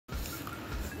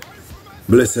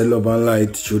Blessed love and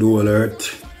light through the whole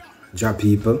earth, Jah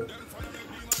people.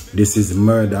 This is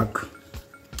Murdak,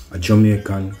 a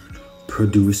Jamaican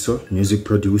producer, music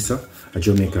producer, a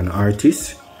Jamaican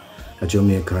artist, a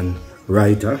Jamaican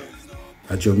writer,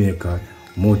 a Jamaican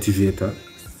motivator.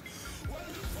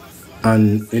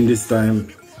 And in this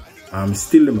time, I'm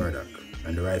still the Murdak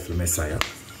and the Rifle Messiah.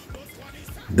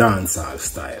 Dancehall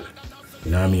style.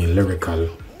 You know what I mean? Lyrical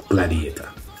gladiator.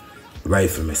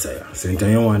 Rifle Messiah. So anytime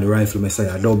you want the Rifle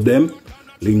Messiah, dub them,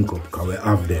 link up, because we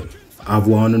have them. Have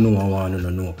one to know, I want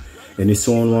to know. Any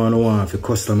someone want to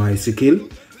customize the kill,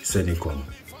 send it come.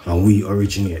 And we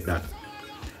originate that.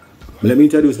 But let me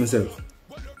introduce myself.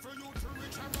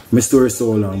 My story is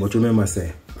so long, but remember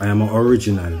say, I am an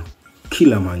original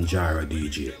Kilimanjaro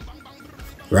DJ.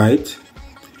 Right?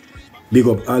 Big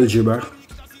up Algebra,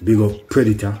 big up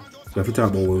Prt2. We have to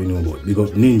talk about what we know about. Big up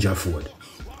Ninja Ford,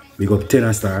 big up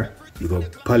Tenor Star, big up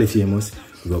Polyphamous,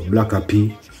 big up Blacker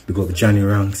P, big up Johnny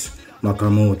Ranks,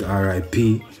 Macamote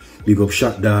R.I.P, big up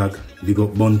Shot Dog, big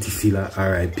up Bounty Filler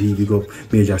R.I.P, big up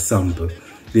Major Sample,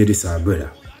 Ladies are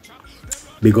brother.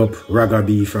 Big up Ragga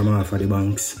B from Half of the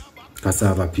Banks,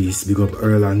 Cassava Peace, big up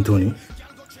Earl Anthony.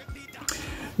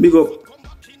 Big up,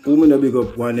 women big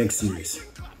up one next series,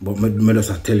 but me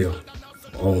just tell you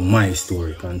how my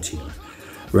story continue.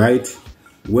 Right?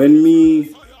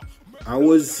 When I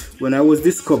was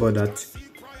discovered at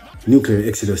Nuclear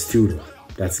Exodus Studio,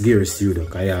 that's Gary's studio.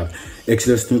 I have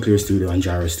Exodus Nuclear Studio and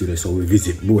Gyro Studio, so we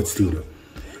visit both studios.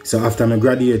 So after I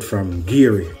graduate from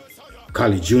Gary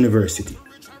College University,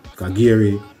 because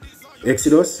Gary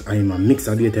Exodus, I am a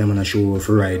mixer daytime and a show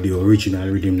for ride the original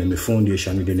rhythm, then the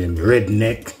foundation with them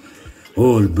Redneck,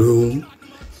 Old Broom,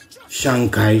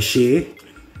 Shankai Shea.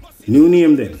 New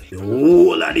name them. The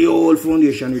whole of the old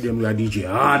foundation with them we are DJ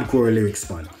hardcore lyrics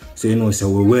fan. So you know, so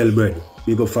we're well bred.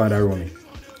 Big up Father Ronnie.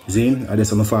 Zine, and then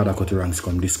some father Cutty Ranks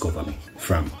come discover me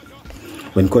from.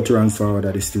 When Cutty Ranks forward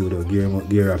at the studio,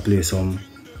 Gary play some,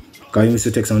 because he used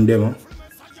to take some demo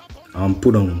and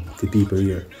put on the people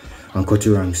here. And Cutty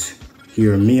Ranks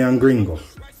hear me and Gringo,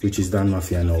 which is Dan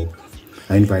Mafia now,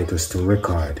 I invite us to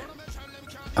record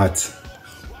at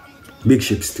Big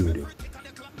Ship Studio.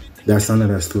 That's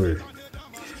another story.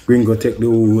 Gringo take the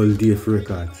whole day for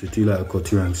record. So till I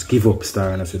Cutty Ranks give up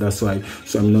star, and I said that's why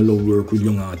so I'm not love work with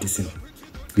young artists, you know.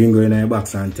 Gringo in the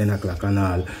box on 10 o'clock and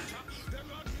all.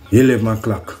 11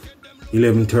 o'clock,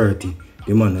 11:30,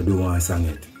 the man do one song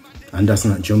it. And that's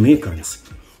not Jamaicans.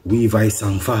 We vice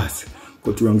song fast.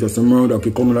 Cutty Ranks just a murder,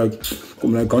 come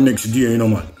like a next day, you know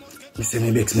man. He say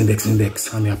me vex.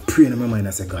 And I pray in my mind,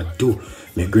 I say God do,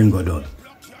 me Gringo done.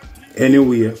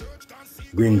 Anyway,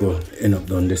 Gringo end up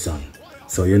done the song.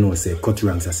 So you know, say Cutty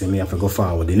Ranks, I say me have to go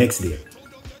forward the next day.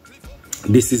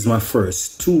 This is my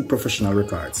first 2 professional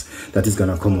records that is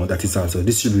gonna come out. That is also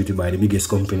distributed by the biggest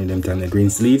company them time, the Green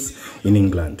Sleeves in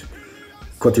England.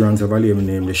 Cutty Ranks have a label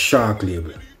named the Shark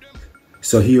label.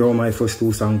 So here are my first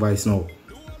 2 song voice now.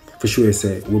 For sure,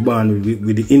 say we're born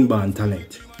with the inborn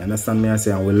talent. You understand me? I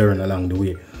say, and we learn along the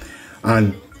way.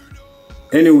 And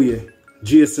anyway,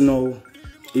 Jason now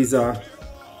is a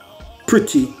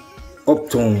pretty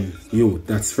uptown youth.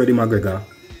 That's Freddie McGregor,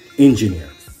 engineer.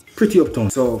 Pretty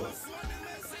uptown. So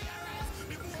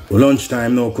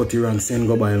lunchtime now, Cutty Ranks send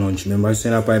go buy lunch. Remember I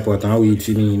send a pipe out and weed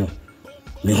for me, you know.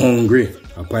 Me hungry.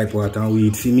 A pipe out and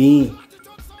weed for me.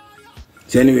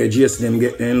 So anyway, Jason them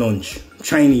get their lunch.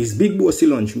 Chinese, big bossy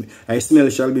lunch. I smell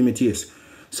shall be my taste.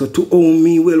 So to own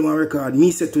me well one record,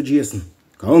 me said to Jason,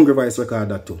 because Hungry Voice record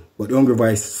that too. But the Hungry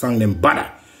Voice sang them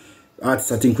better.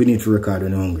 Artists I think we need to record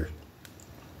when they're hungry.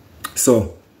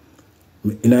 So,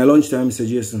 in our lunchtime, I said,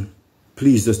 Jason,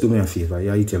 please just do me a favor.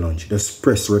 You eat your lunch. Just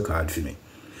press record for me.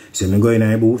 So I go in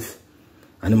our booth.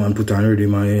 And the man put on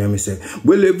rhythm and I say,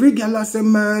 well, every girl I say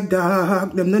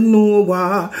murdak, them don't know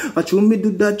why. I show me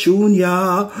do that tune,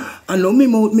 yeah. I know me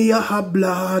mouth me a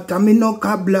habla, and me no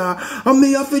kabla. And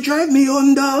me have to drive me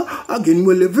under. Again,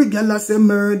 well, every girl I say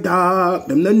murdak,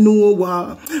 them don't know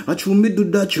why. I show me do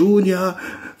that tune, yeah.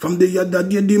 From the other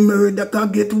day, the murdak I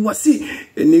get wassy.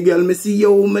 Any girl me see,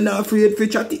 yo, me not afraid for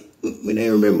chatty. Me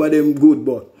don't remember them good,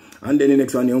 but. And then the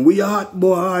next one, we hot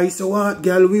boy, so hot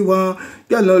girl we want.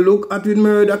 Girl no look at with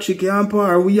Murdak, she can't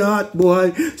par. We hot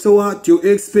boy, so what you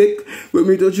expect? When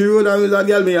me touch the road and with a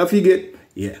girl me a forget.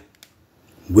 Yeah.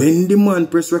 When the man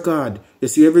press record, you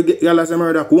see every girl has a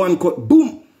Murdak, one cut,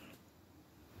 boom.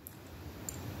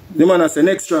 The man has the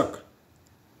next track.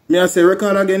 Me I say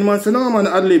record again, man say no man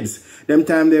ad libs. Them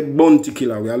time they Bounty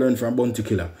Killer, we are learn from Bounty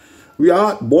Killer. We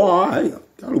hot boy,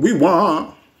 girl we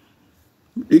want.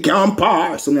 You can't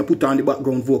pass. So I put on the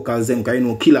background vocals then, because you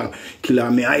know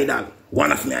Killer me idol. One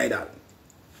of my idol.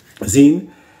 Zine.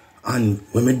 And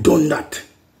when me done that,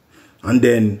 and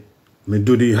then me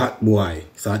do the hot boy,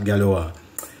 sad galoa.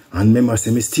 And remember,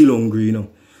 say me still hungry, you know.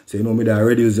 So you know me that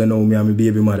already, you know, me and my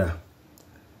baby mother.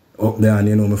 Up there, and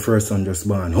you know, my first son just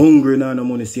born. Hungry now, no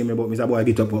money see me, but me say, boy,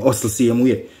 get up and hustle same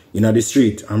way, in the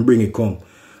street, and bring it come.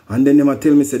 And then they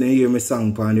tell me, say, they hear me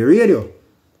song on the radio.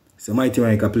 So Mighty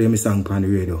Mike play me song on the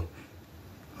radio.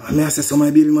 And I say, so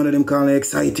my baby mother, them call me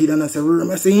excited, and I say,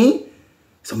 I say,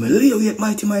 so me lay wait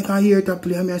Mighty Mike and hear it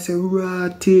play, and I say,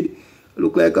 ratted.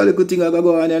 Look like a little thing I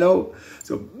go on, you know.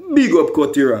 So big up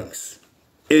Cutty Ranks.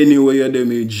 Anyway you're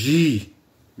them a G.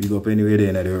 Big up anyway there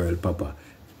in the world, Papa.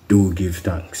 Do give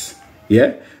thanks.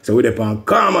 Yeah? So we're upon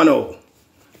karma now.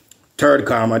 Third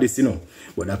karma, this, you know.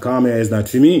 But the karma is not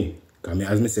for me. Because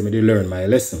as I say, I learn my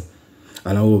lesson.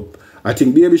 And I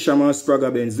think Baby Shama and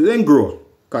Spragga Benz, they didn't grow.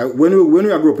 Because when we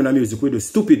grow up in the music, we do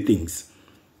stupid things.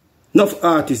 Enough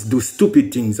artists do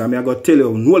stupid things. I got to tell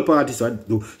you, no artists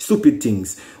do stupid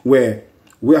things. Where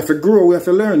we have to grow, we have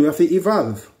to learn, we have to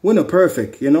evolve. We're not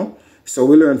perfect, you know. So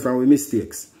we learn from our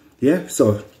mistakes. Yeah?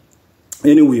 So,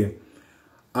 anyway,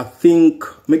 I think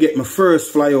I get my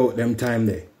first fly out them time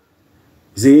there.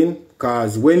 Zane,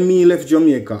 because when me left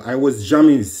Jamaica, I was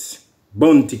Jammy's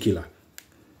bounty killer.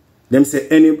 Them say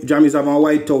any Jammy's have a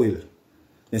white towel.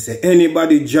 They say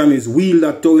anybody Jammy's wheel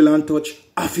that towel and touch,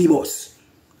 half he boss.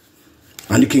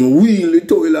 And the king wheel the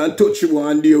towel and touch you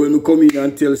one day when we come in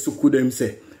and tell Suku them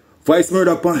say, Vice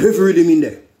Murdak pan every rhythm in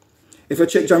there. If I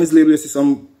check Jammy's label, you see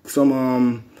some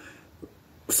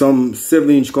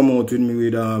 7-inch come out with me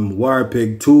with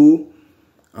prt2.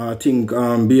 I think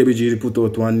Baby G put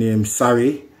out one named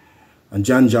Sorry. And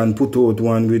John put out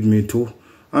one with me too.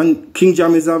 And King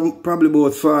Jammy's have probably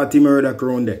about 40 Murdak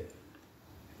around there.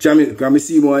 Jammy, can me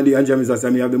see one day and Jammy's say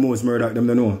me have the most Murdak them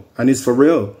don't know. And it's for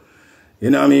real. You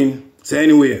know what I mean? So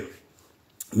anyway,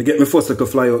 me get my first little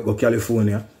fly out to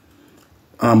California.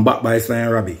 Back by Sly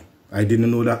and Robbie. I didn't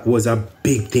know that was a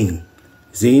big thing.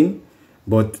 Zine?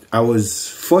 But I was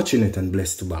fortunate and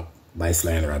blessed to back by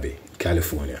Sly and Robbie,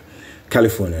 California.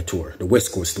 California tour, the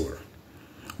West Coast tour.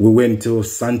 We went to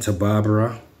Santa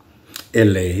Barbara,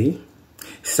 LA,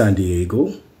 San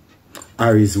Diego,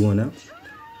 Arizona.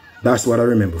 That's what I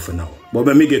remember for now. But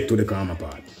when me get to the karma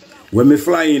part, when me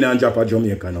fly in and drop at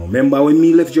Jamaica now, remember when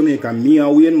me left Jamaica, me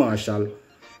and Wayne Marshall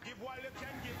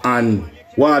and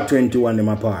War 21 them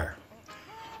apart.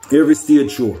 Every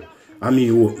stage show, and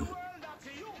me open.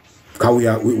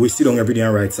 Because we sit down every day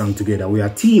and write songs together. We are a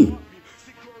team.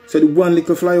 So the one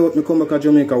little fly out, me come back to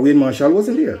Jamaica, Wayne Marshall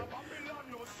wasn't there.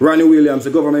 Ronnie Williams,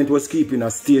 the government was keeping a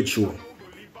stage show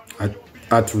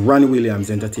at Ronnie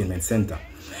Williams Entertainment Center.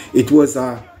 It was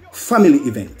a family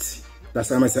event.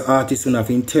 That's why I say artists who have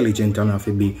to be intelligent and have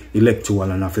to be intellectual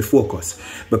and have to focus.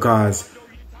 Because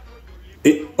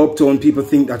uptown people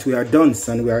think that we are dunce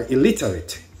and we are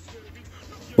illiterate.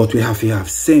 But we have to have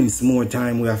sense, more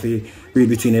time. We have to read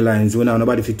between the lines. We don't have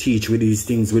nobody to teach with these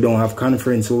things. We don't have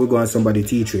conference where we go and somebody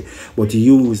teach it. But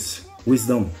use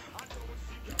wisdom.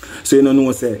 So you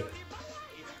know, say,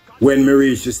 when me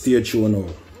reach the stage show now,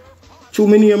 too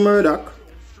many Murdak,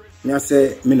 I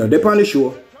say, me no dep on the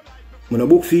show, me no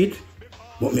book feet,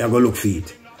 but me I go look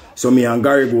feet. So me and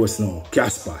Gary Ghost now,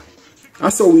 Casper.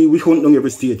 And so we hunt down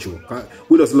every stage show.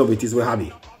 We just love it, it's we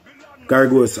hobby. Gary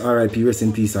Ghost, R.I.P., rest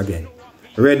in peace again.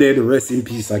 Redhead, rest in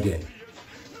peace again.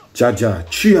 Jaja,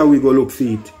 cheer we go look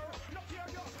feet.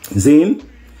 Zane?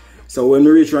 So when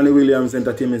we reach Ronnie Williams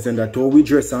Entertainment Center, we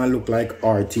dress and look like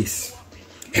artists.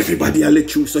 Everybody I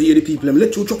let you, so here the people,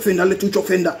 let you drop fender, let you drop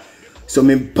fender. So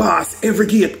me pass every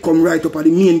gate, come right up at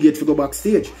the main gate to go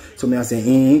backstage. So me I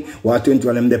say, what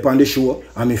 21 them there on the show,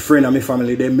 and my friend and my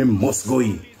family, them me must go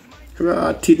in.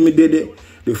 Right, me did.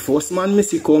 The first man me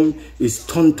see come is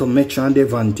Tonto Metro and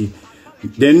Devante.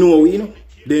 They know we, you know.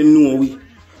 They know we.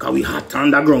 Because we hot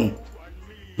underground.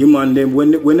 The man, them,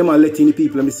 when them are letting the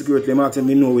people and the security, them asking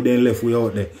me know we then left we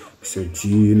out there. I said,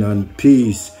 Gene and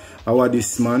peace. How are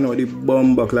this man? Or the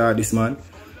bomber clad this man?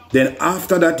 Then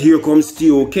after that, here comes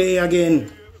TOK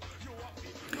again.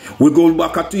 We go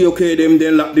back at TOK, them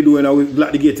then lock the door and we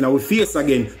lock the gate and we face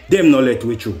again. Them not let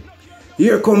we through.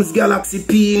 Here comes Galaxy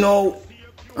P now.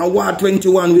 And War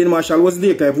 21, Wayne Marshall was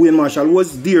there. If Wayne Marshall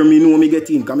was there, me know me get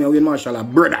in. Come here, Wayne Marshall a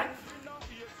brother.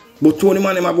 But Tony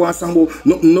man, them a go and say,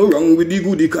 nothing no wrong with the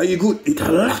goodie, because he good. It's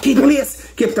a lucky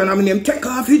place. Captain having them take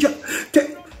off his job.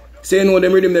 Say no,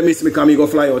 them rhythm, they miss me because me go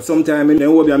fly out. Sometime in the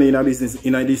hobby, I'm in a business,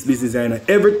 in this business,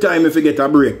 every time if I get a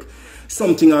break,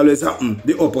 something always happen,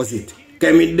 the opposite.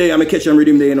 Cause me there, I'm catching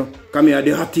rhythm there, you know. Cause me are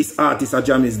the hottest artist at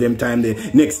Jammies them time there.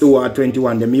 Next to War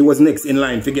 21, them. Me was next in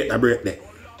line to get a break there.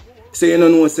 So you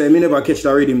know, say, me never catch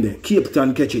the rhythm there. Keep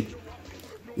on catch it.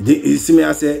 You see me,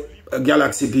 I say,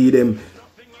 Galaxy P them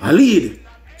a lead.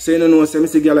 So you know, say,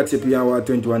 Mr. Galaxy P and War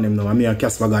 21 them now. And me and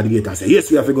Casper got the gate and say, yes,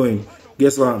 we have to go in.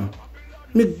 Guess what?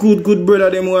 Me good brother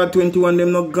them War 21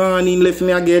 them not gone in, left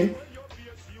me again.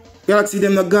 Galaxy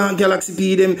them not gone, Galaxy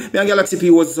P them. Me and Galaxy P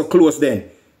was so close then.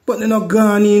 But they not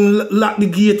gone in, lock the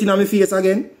gate in my face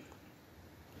again.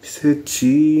 I said,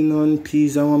 gee, none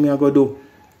peas and what me I go do.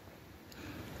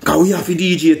 Because we have to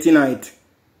DJ tonight.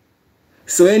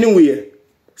 So anyway,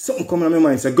 something come in my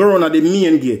mind. Say, go around at the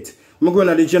main gate. I'm going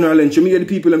at the general entry. Me hear the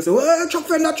people them say, oh, Chuck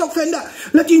Fender.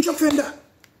 Let in Chuck Fender.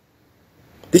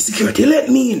 The security let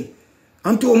me in.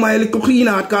 I'm told my little clean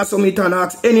out because somebody can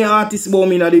ask any artist about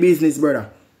me in the business, brother.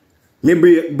 Me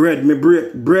break bread. Me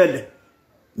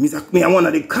I'm one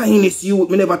of the kindest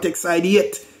youth. Me never take side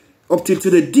yet. Up till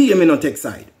to the day, me not take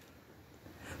side.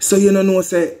 So you know,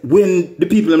 say, when the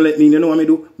people them let me in, you know what I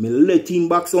do? Me let in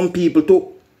back some people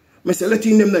too. Me say, let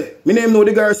in them there. Me name know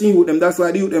the garrison youth them. That's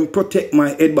why the youth them protect my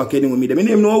head back anyway. Me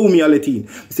name know who me I let in. Me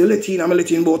say, let in, I'm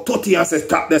let in about 30 and say,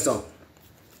 stop this up.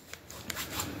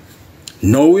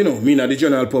 Now, you know, me and the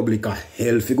general public are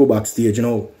hell if you go backstage, you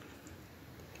know.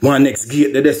 One next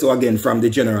gate, they so again from the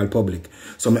general public.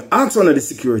 So me ask one of the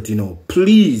security now,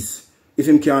 please, if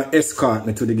him can escort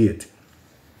me to the gate.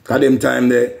 Because them time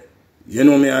there, you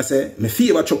know me, I say, me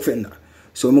favor Chuck Fender.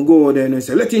 So me go there and I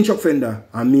say, let in Chuck Fender.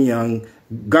 And me and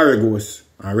Gary goes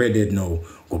and Redhead now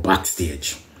go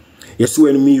backstage. Yes,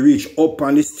 when me reach up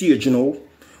on the stage, you know,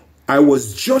 I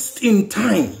was just in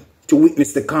time to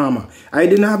witness the karma. I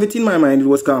didn't have it in my mind it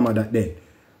was karma that day.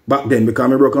 Back then,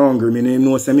 because I broke hungry, me name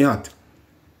no semi hot.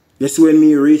 Yes, when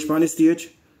me reach on the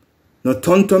stage, no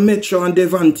Tonto Metro and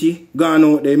Devante gone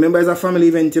out there. Remember, it's a family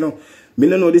event, you know. Me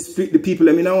don't know the people,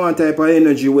 I mean, I want type of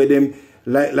energy where them,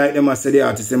 like them I say the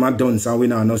artists, them are done, so we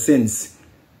know no sense.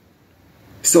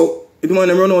 So, it want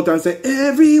them run out and say,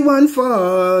 everyone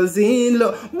falls in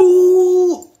love.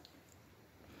 Boo!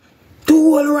 The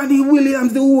whole Roddy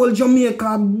Williams, the whole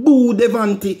Jamaica, boo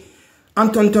Devante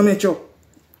and Tonto Metro.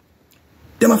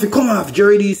 Them have to come off.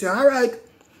 Jerry D say, alright,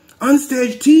 on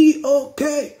stage T,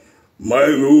 okay. My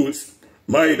roots,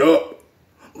 my up.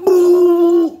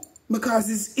 Boo! Because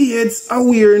it's AIDS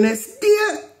awareness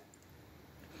there.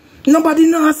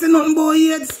 Nobody knows say nothing about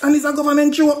AIDS and it's a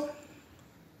government show.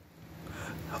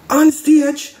 On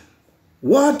stage,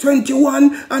 War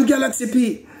 21 and Galaxy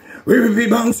P. Ruby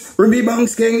Banks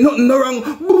gang, nothing no wrong.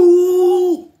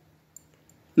 Boo!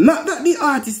 Not that the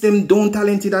artists them don't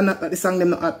talented and not that the song them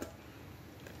not hot.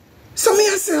 So me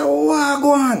I say, what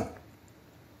go on?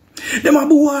 Them a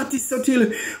boo artists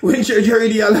until when Jerry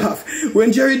D laugh.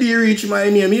 When Jerry D reach my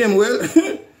name, well,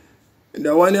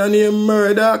 the one your name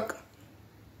Murdak.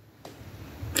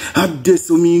 And this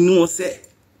so me know say.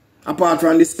 Apart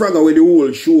from the Spragga with the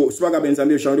whole show, Spragga Benz and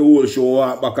the whole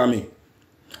show back at me.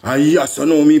 And yes, so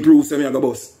now me prove say me a go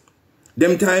boss.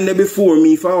 Them time there before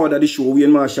me forward the show,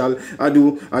 Wayne Marshall, I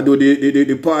do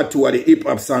the part 2 of the hip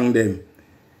hop song them.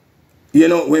 You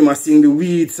know, when I sing the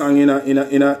weed song in the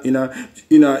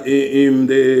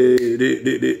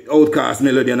Outcast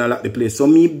melody and all that the place. So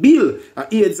me Bill a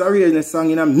AIDS awareness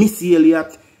song in a Missy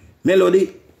Elliott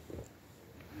melody.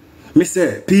 Me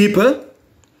say, people,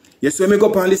 yes, when me go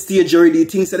up on the stage already,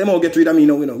 things say them all get rid of me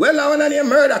now, you know. Well, I want to name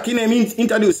Murdak, he name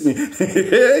introduce me.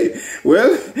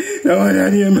 Well, I want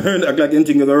to name Murdak like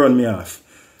anything you go run me off.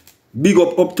 Big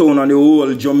up uptown and the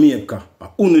whole Jamaica.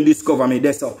 Only discover me,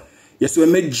 that's all. Yes,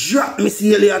 when me drop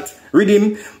Missy Elliott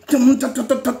rhythm, the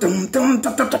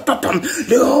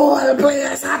whole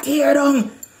place are tear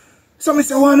down. So me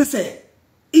say, wanna say,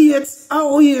 it's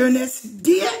awareness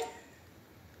there.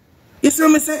 Yes,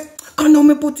 when me say, can now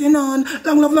me put in on,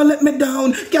 long love not let me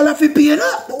down, girl have to pay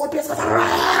up, the whole place was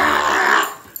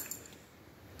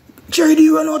Jerry D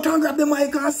run out and grab the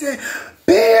mic and say,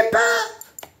 people,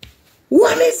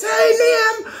 when me say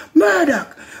name,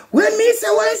 Murdak. When me say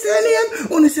what I say name,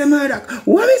 when me say Murdak.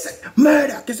 When me say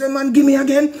Murdak, you say man give me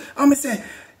again, and me say,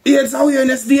 AIDS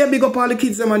awareness there, big up all the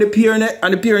kids them and the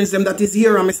parents them that is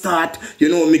here and me start, you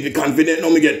know, me get confident, now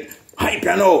me get hype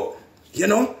you know, you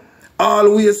know.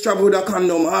 Always travel with a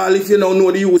condom. All if you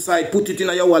know the use side, put it in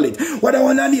your wallet. What I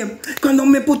want to name?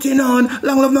 Condom me put in on.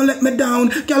 Long love not let me down.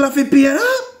 Girl have to pay up.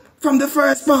 From the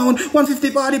first pound,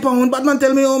 150 40 pound. Bad man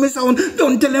tell me how me sound.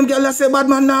 Don't tell them girl I say bad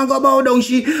man now go bow down.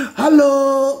 She,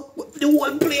 hello. The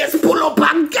whole place pull up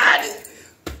again.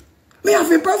 Me have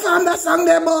to perform that song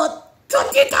there about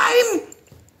 30 times.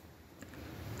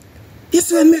 You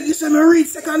see me read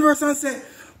second verse and say,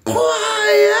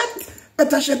 quiet.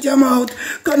 Better shut your mouth.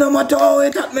 Cause no matter how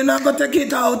it at me not go take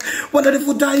it out. One of the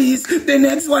foot is, the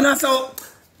next one I saw.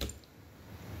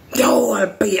 The whole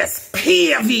place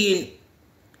paving.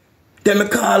 Then me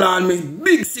call on me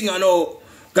big singer now.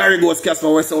 Gary Ghost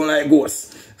Casper we sound like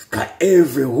Ghost. Cause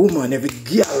every woman, every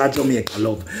girl at Jamaica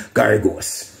love Gary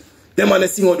Ghost. Them man they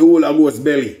sing out the whole of Ghost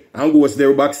belly. And Ghost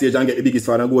there backstage and get the biggest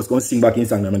fan and Ghost gonna sing back in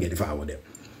song and get the fire with them.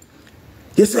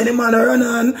 Yes, when the man run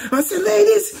on and say,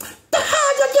 ladies, the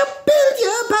harder you build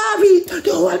your body,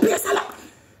 the whole place a lot.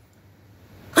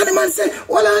 And the man say,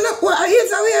 well,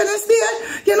 here's awareness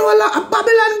there. You know, a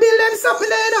Babylon building something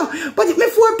there, you know. But if my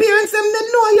four parents, them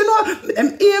know, you know, them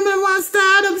aim and want to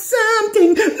start up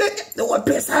something. The whole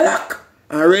place a lock.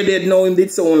 And Red Head now him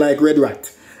did sound like Red Rat.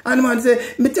 And the man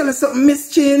say, me tell you something, Miss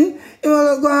Chin. You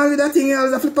know, go on with that thing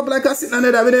else, I flip up like a sitting on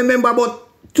that. I remember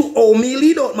about 2 hours me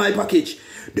lead out my package.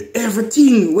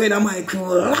 Everything when I'm like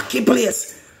lucky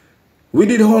place. We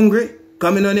did hungry.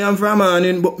 Coming on here from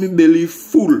morning, but my belly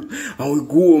full. And we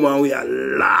go home and we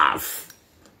laugh.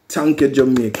 Thank you,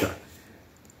 Jamaica.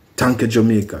 Thank you,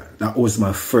 Jamaica. That was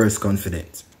my first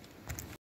confidence.